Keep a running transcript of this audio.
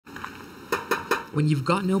When you've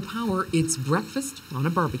got no power, it's breakfast on a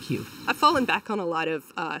barbecue. I've fallen back on a lot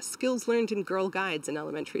of skills learned in Girl Guides in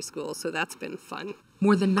elementary school, so that's been fun.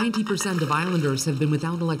 More than 90% of Islanders have been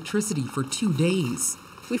without electricity for 2 days.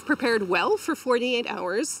 We've prepared well for 48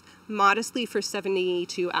 hours, modestly for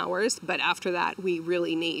 72 hours, but after that we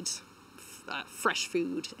really need fresh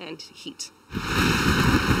food and heat.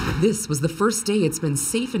 This was the first day it's been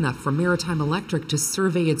safe enough for Maritime Electric to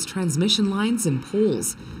survey its transmission lines and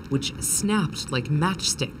poles, which snapped like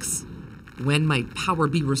matchsticks. When might power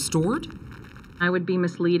be restored? I would be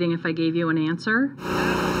misleading if I gave you an answer.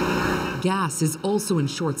 Gas is also in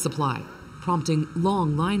short supply, prompting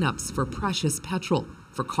long lineups for precious petrol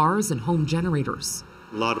for cars and home generators.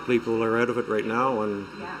 A lot of people are out of it right now, and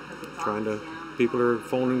people are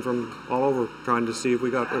phoning from all over trying to see if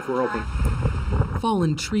we're open.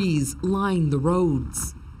 Fallen trees line the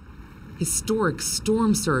roads. Historic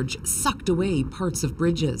storm surge sucked away parts of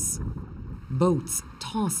bridges. Boats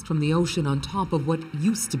tossed from the ocean on top of what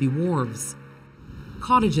used to be wharves.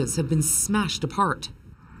 Cottages have been smashed apart.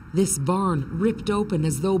 This barn ripped open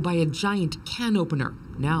as though by a giant can opener,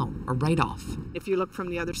 now a write-off. If you look from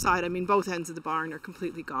the other side, I mean, both ends of the barn are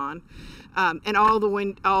completely gone. And all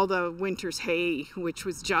the winter's hay, which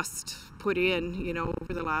was just put in,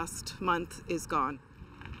 over the last month, is gone.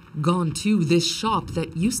 Gone too, this shop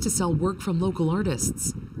that used to sell work from local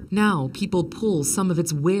artists. Now people pull some of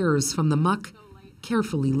its wares from the muck,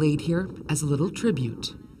 carefully laid here as a little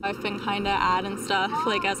tribute. I've been kind of adding stuff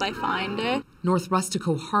as I find it. North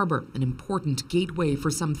Rustico Harbor, an important gateway for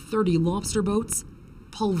some 30 lobster boats,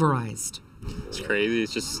 pulverized. It's crazy.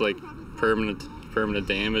 It's just permanent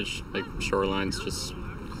damage. Shoreline's just,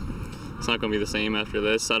 it's not going to be the same after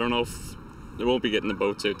this. I don't know if they won't be getting the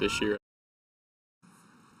boats out this year.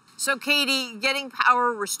 So, Katie, getting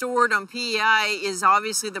power restored on P.E.I. is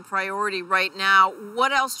obviously the priority right now.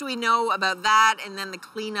 What else do we know about that and then the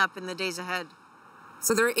cleanup in the days ahead?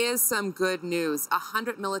 So there is some good news.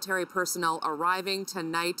 100 military personnel arriving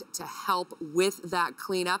tonight to help with that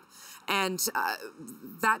cleanup. And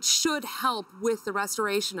that should help with the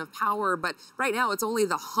restoration of power. But right now, it's only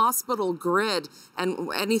the hospital grid and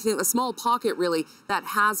a small pocket, really, that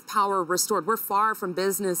has power restored. We're far from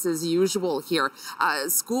business as usual here.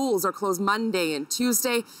 Schools are closed Monday and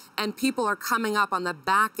Tuesday, and people are coming up on the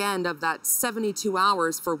back end of that 72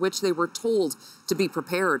 hours for which they were told to be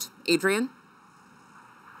prepared. Adrienne?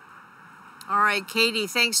 All right, Katie,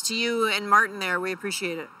 thanks to you and Martin there. We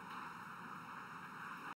appreciate it.